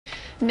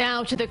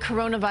Now to the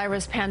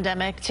coronavirus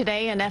pandemic.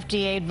 Today, an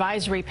FDA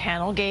advisory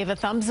panel gave a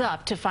thumbs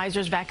up to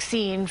Pfizer's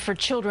vaccine for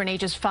children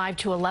ages 5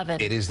 to 11.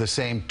 It is the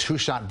same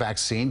two-shot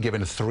vaccine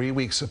given 3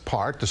 weeks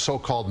apart. The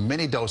so-called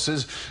mini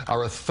doses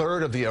are a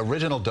third of the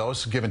original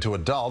dose given to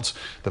adults.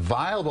 The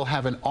vial will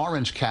have an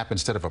orange cap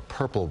instead of a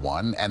purple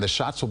one, and the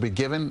shots will be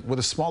given with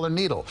a smaller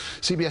needle.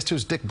 CBS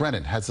 2's Dick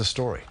Brennan has the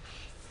story.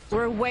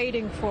 We're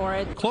waiting for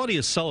it.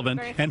 Claudia Sullivan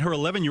and her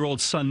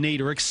 11-year-old son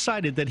Nate are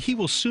excited that he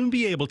will soon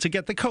be able to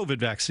get the COVID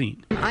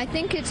vaccine. I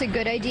think it's a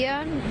good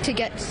idea to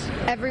get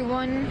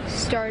everyone,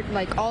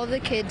 all of the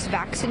kids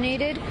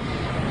vaccinated.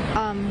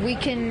 We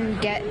can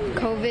get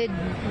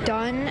COVID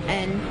done,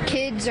 and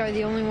kids are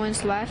the only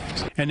ones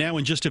left. And now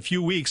in just a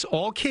few weeks,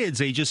 all kids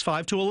ages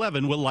 5 to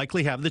 11 will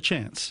likely have the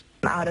chance.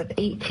 Out of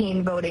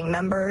 18 voting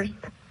members,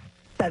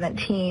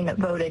 17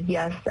 voted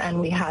yes,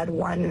 and we had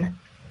one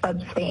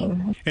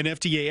abstain. An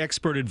FDA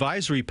expert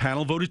advisory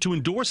panel voted to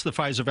endorse the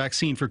Pfizer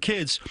vaccine for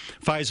kids.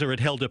 Pfizer had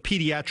held a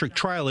pediatric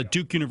trial at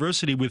Duke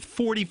University with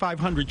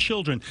 4,500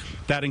 children.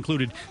 That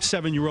included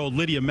 7-year-old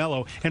Lydia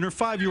Mello and her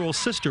 5-year-old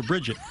sister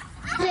Bridget.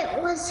 It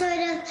was sort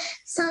of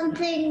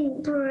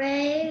something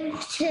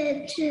brave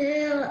to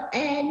do,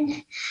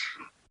 and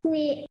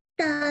we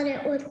thought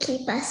it would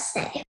keep us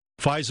safe.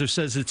 Pfizer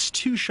says its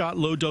two-shot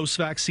low-dose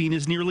vaccine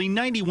is nearly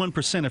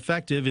 91%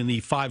 effective in the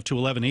 5 to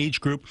 11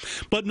 age group.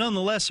 But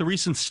nonetheless, a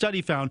recent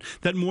study found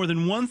that more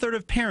than one-third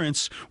of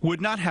parents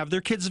would not have their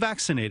kids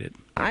vaccinated.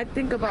 I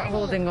think about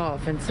holding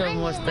off until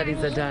more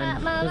studies are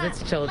done with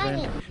its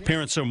children.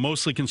 Parents are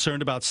mostly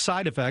concerned about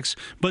side effects,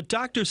 but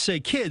doctors say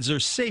kids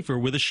are safer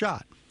with a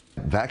shot.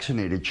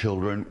 Vaccinated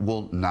children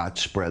will not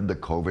spread the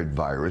COVID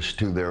virus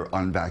to their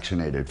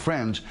unvaccinated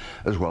friends,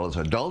 as well as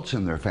adults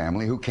in their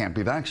family who can't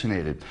be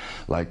vaccinated,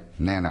 like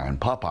Nana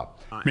and Papa.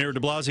 Mayor de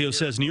Blasio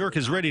says New York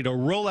is ready to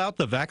roll out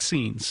the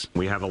vaccines.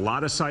 We have a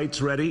lot of sites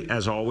ready,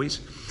 as always,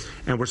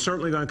 and we're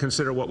certainly going to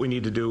consider what we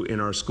need to do in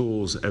our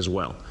schools as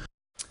well.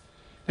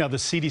 Now, the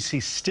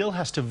CDC still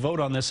has to vote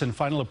on this, and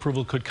final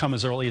approval could come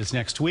as early as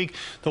next week.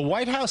 The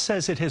White House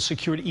says it has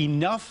secured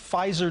enough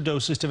Pfizer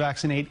doses to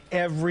vaccinate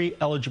every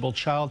eligible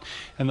child,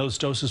 and those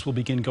doses will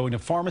begin going to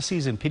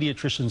pharmacies and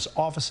pediatricians'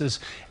 offices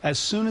as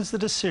soon as the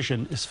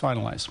decision is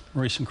finalized.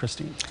 Maurice and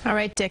Christine. All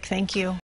right, Dick, thank you.